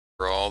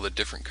all the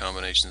different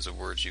combinations of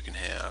words you can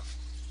have,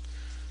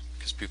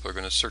 because people are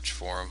going to search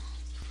for them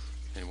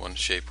in one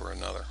shape or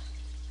another.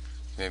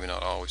 Maybe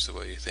not always the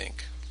way you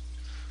think.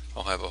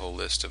 I'll have a whole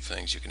list of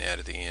things you can add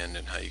at the end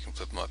and how you can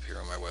put them up here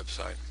on my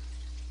website.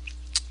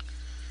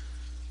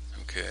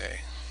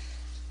 Okay,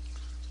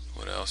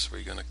 what else are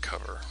we going to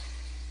cover?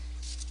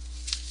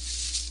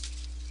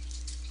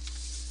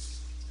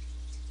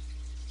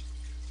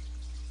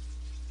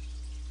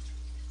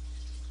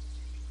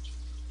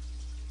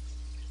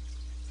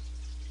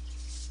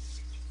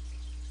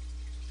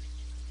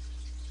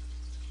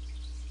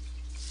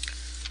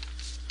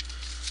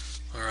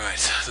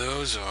 Alright,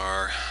 those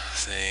are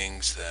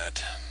things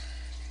that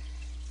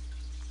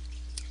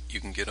you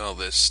can get all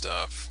this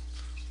stuff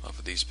off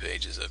of these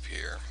pages up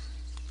here.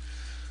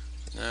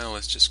 Now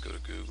let's just go to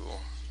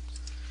Google,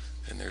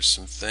 and there's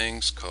some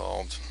things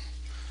called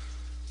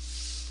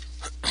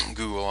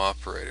Google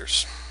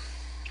operators,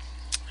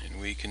 and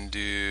we can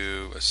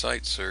do a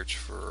site search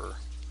for,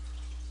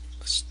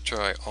 let's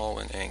try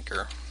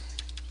allinanchor.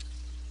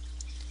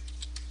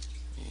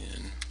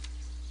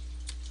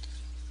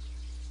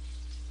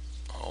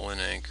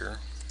 Allinanchor.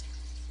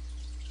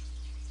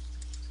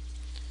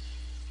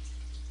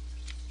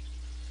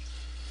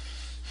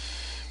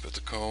 Put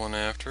the colon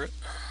after it.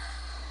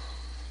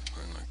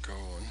 Find that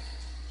colon.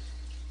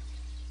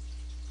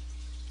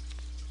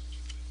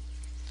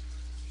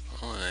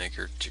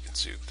 Allinanchor chicken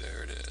soup.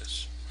 There it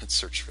is. Let's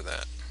search for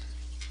that.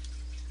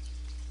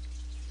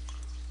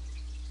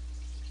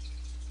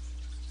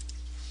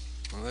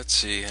 Well, let's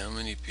see how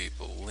many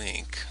people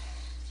link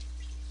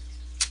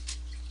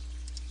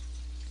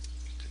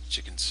to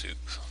chicken soup.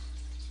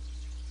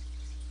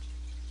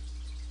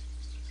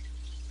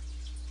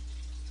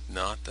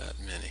 Not that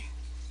many.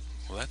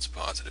 Well, that's a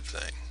positive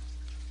thing.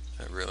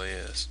 That really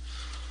is.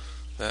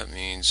 That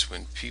means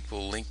when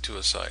people link to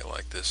a site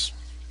like this,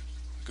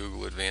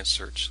 Google Advanced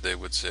Search, they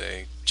would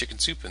say chicken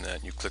soup in that,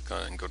 and you click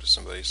on it and go to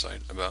somebody's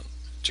site about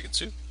chicken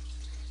soup.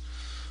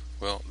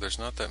 Well, there's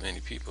not that many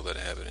people that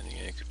have it in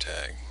the anchor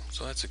tag,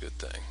 so that's a good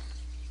thing.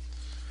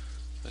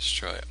 Let's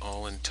try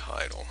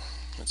allintitle.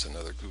 That's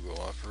another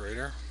Google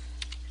operator.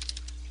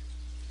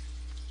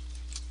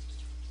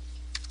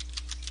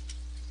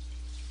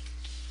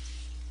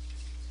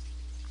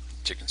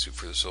 Chicken Soup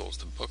for the Soul is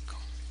the book.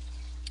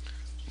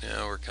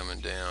 Now we're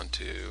coming down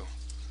to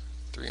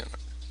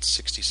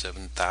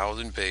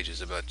 367,000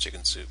 pages about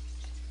chicken soup.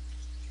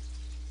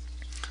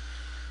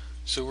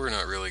 So we're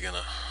not really going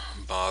to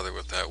bother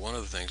with that. One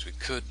of the things we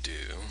could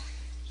do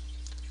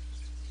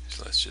is,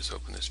 let's just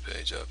open this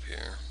page up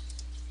here.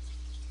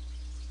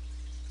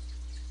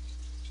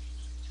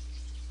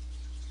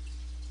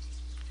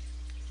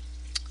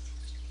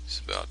 It's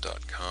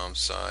about.com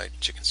site,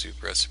 chicken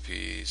soup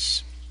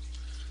recipes.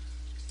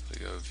 We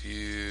go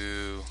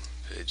view,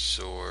 page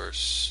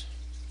source.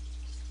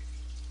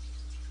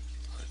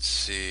 Let's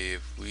see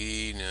if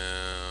we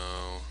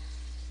know.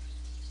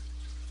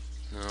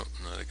 Nope,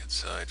 not a good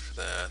site for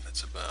that.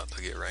 That's about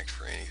to get ranked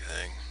for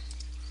anything.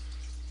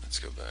 Let's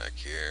go back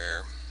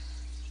here.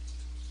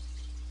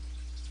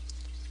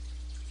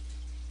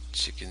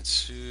 Chicken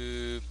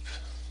soup.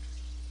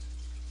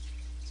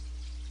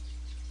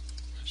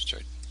 Let's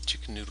try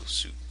chicken noodle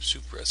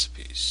soup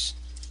recipes.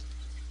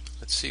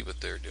 Let's see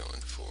what they're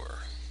doing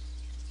for.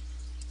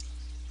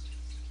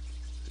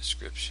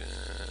 Description,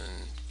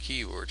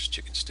 keywords,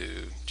 chicken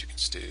stew, chicken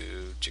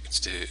stew, chicken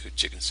stew,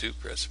 chicken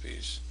soup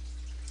recipes,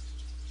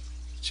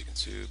 chicken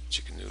soup,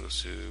 chicken noodle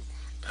soup,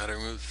 how to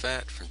remove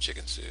fat from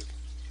chicken soup.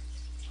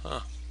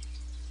 Huh.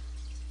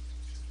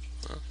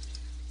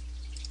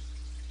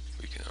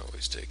 We can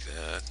always take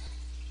that.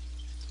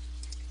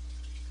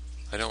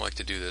 I don't like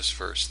to do this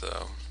first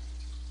though,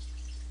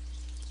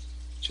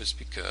 just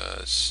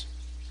because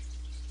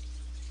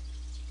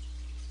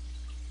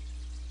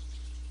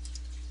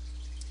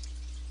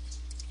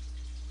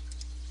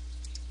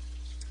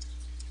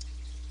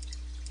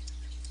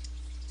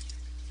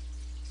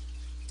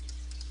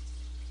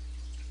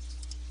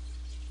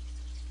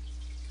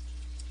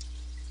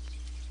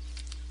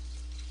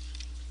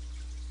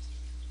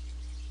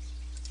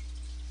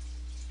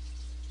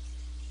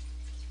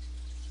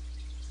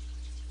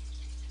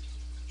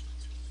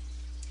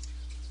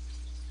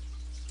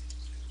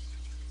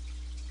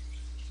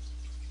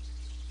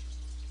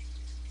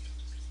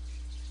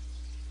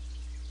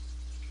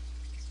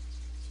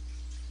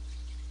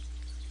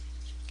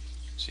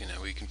see,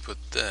 now we can put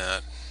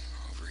that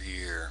over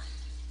here.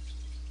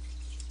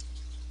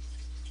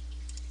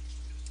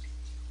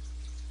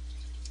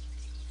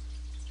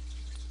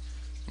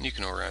 And you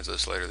can organize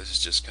this later. This is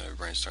just kind of a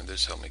brainstorm.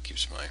 This helps me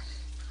keeps my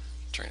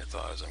train of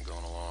thought as I'm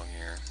going along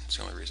here. It's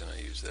the only reason I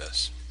use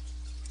this.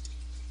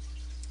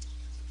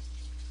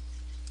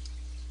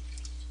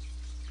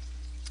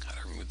 How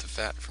to remove the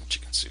fat from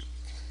chicken soup.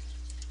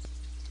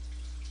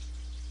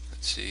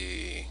 Let's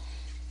see.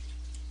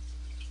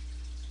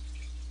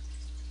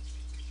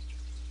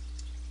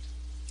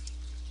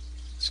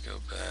 Let's go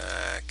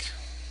back.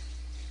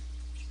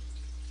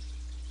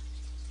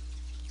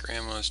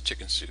 Grandma's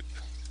chicken soup,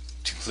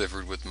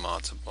 delivered with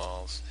matzo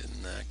balls.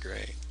 Isn't that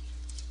great?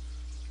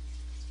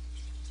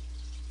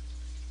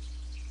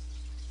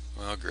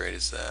 Well, how great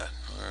is that?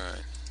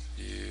 Alright,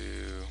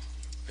 view,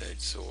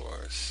 page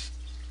source.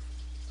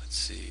 Let's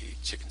see,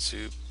 chicken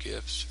soup,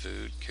 gifts,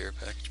 food, care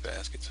package,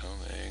 baskets,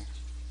 homemade.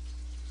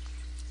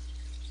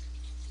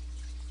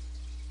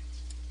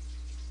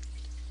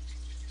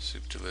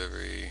 Soup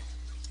delivery,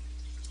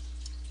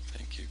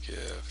 thank you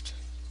gift.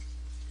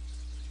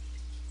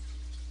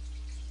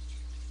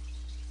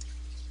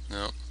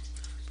 No,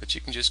 but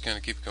you can just kind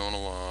of keep going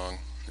along.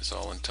 It's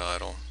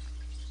allintitle.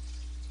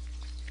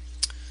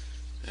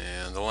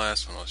 And the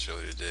last one I'll show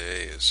you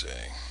today is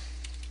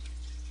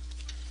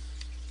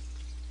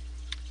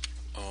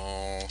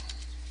all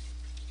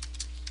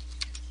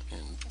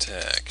in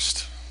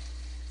text.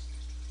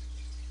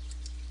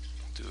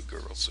 Do a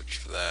Google search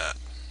for that.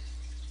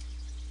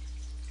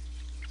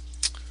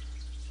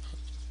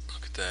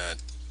 Look at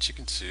that,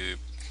 chicken soup.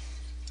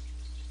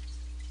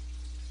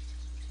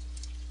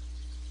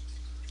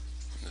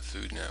 And the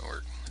Food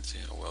Network. Let's see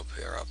how well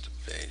pair up the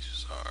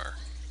pages are.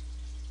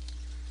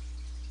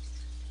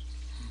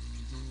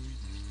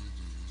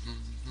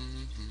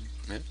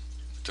 Yep,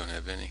 don't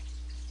have any.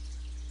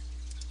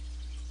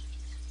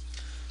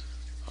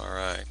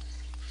 Alright.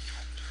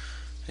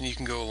 And you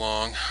can go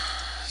along,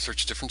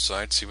 search different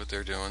sites, see what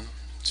they're doing,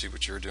 see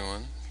what you're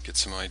doing, get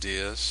some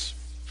ideas.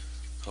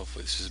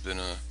 Hopefully this has been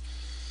a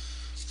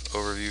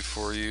overview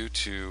for you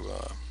to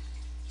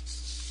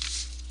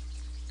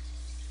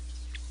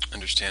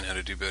understand how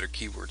to do better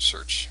keyword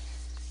search.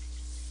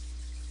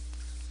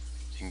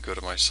 You can go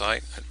to my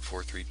site at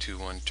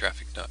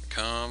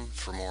 4321traffic.com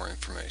for more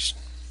information.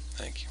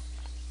 Thank you.